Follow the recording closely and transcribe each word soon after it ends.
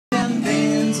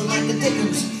like the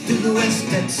Dickens to the West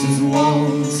Texas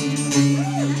walls.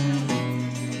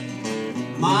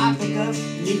 My pickup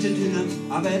needs a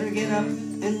tune-up. I better get up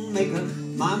and make up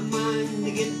my mind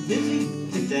to get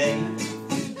busy today.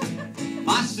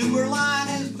 My sewer line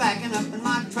is backing up and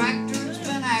my tractor's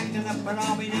been acting up, but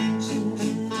I'll be dancing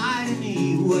tonight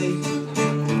anyway.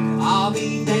 I'll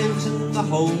be dancing the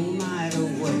whole night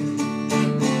away.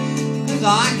 'Cause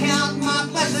I count my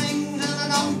blessings and I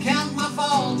don't count my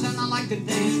faults, and I like to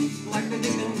dance like the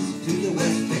Dickens to the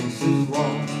West Texas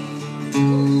wall.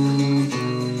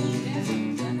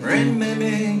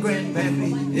 Grandmammy and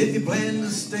Grandpappy, if you plan to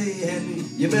stay happy,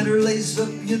 you better lace up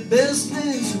your best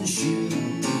dancing shoes.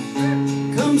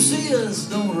 Come see us,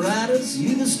 don't ride us,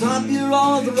 you can stop your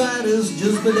arthritis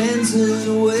just by dancing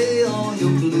away all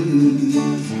your blues.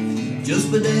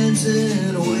 Just by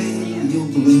dancing away your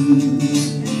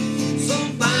blues. So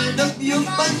bind up your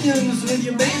bunions with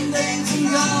your band-aids and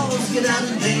gauze, get out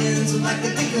and dance like the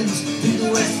Dickens to the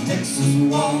West Texas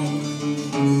wall.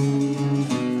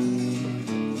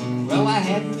 Well, I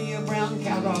had me a brown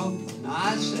cow dog.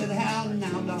 I said, how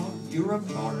now, dog? You're a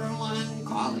borderline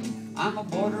collie. I'm a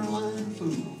borderline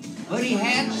fool. But he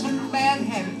had some bad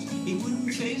habits. He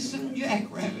wouldn't chase some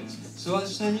jackrabbits. So I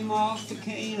sent him off to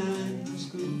canine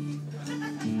school.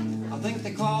 I think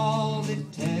they called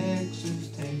it Texas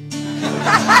Tech. When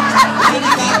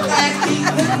he got back, he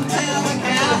couldn't tell a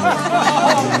cow from a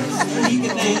horse. But he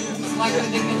could dance like the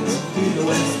Dickens to the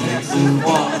West Texas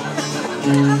wall.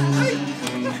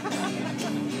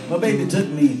 My baby took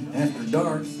me after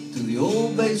dark to the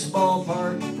old baseball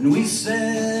park, and we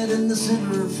sat in the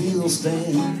center field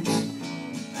stands.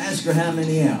 I asked her how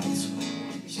many outs.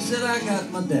 She said, I got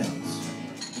my doubts.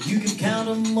 You can count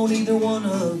them on either one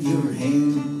of your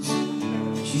hands.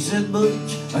 She said,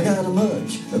 Butch, I got a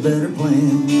much better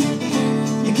plan.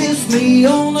 You kiss me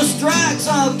on the strikes,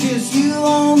 I'll kiss you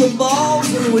on the balls,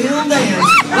 and we'll dance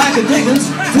like a Dickens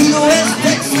to the West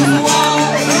Texas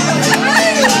wall.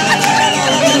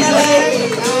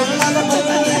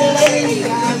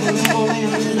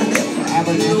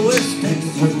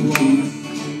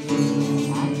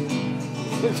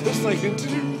 Just like it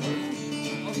too.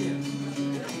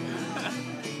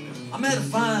 I met a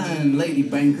fine lady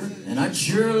banker, and I'd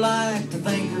sure like to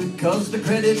thank her, 'cause the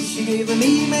credit she gave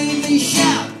me made me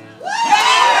shout.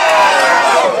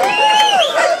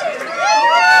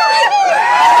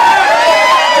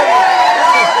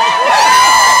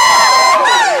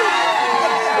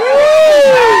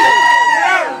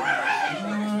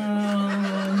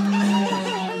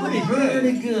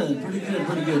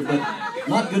 Pretty good, but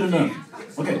not good enough.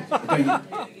 Okay.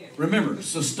 Remember,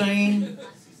 sustain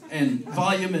and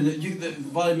volume, and the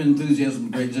volume and enthusiasm.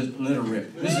 Great, just let it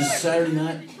rip. This is Saturday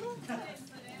night.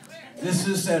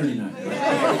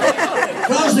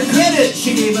 Cause the credit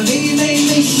she gave me made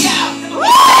me shout.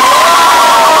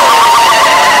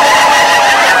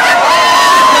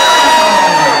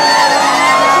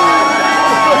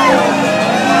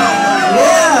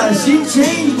 Yeah, she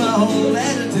changed my whole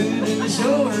attitude in the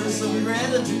show her some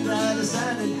gratitude. I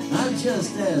decided I'd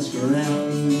just ask around.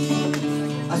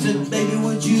 I said, baby,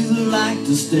 would you like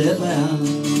to step out?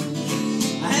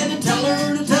 I had to tell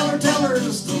her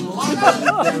just to lock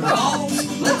up their balls.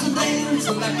 Let's dance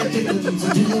like a Dickens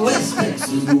to the West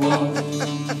Texas wall.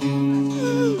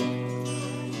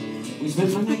 We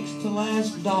spent my next to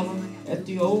last dollar at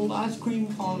the old ice cream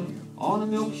parlor on a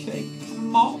milkshake, a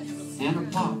malt, and a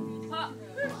pop.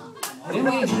 Then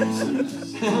we heard some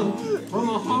sound from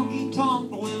a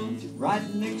honky-tonk lounge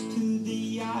right next to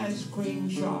the ice cream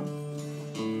shop.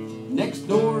 Next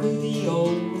door to the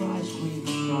old ice cream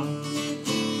shop.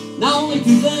 Now only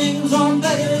two things are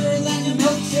better than your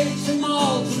milkshakes and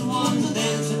malts, and one's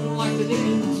dancing like the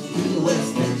Dickens to the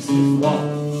West Texas wall.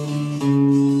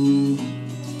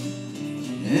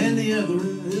 And the other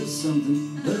is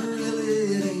something, but really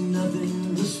it ain't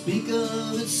nothing to speak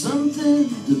of. It's something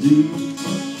to do.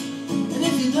 And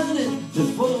if you've done it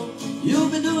before, you'll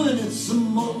be doing it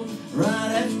some more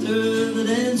right after the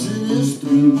dancing is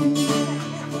through.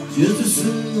 Just as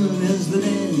soon as the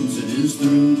dancing is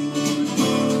through.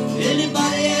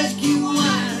 Anybody ask you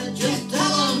why, just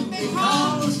tell them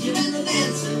because you've been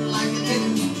dancing like a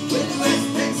Dickens with the West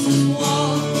Texas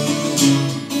wall.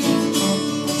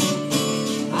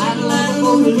 I'd like a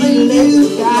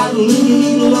little, I'd a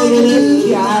little,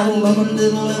 I'd love a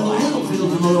little, I'll feel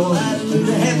the more I'd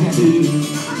happy to.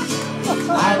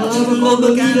 I'd love a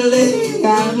little,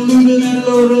 I'd a little,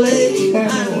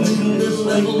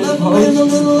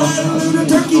 I'd a little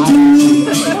turkey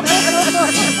too.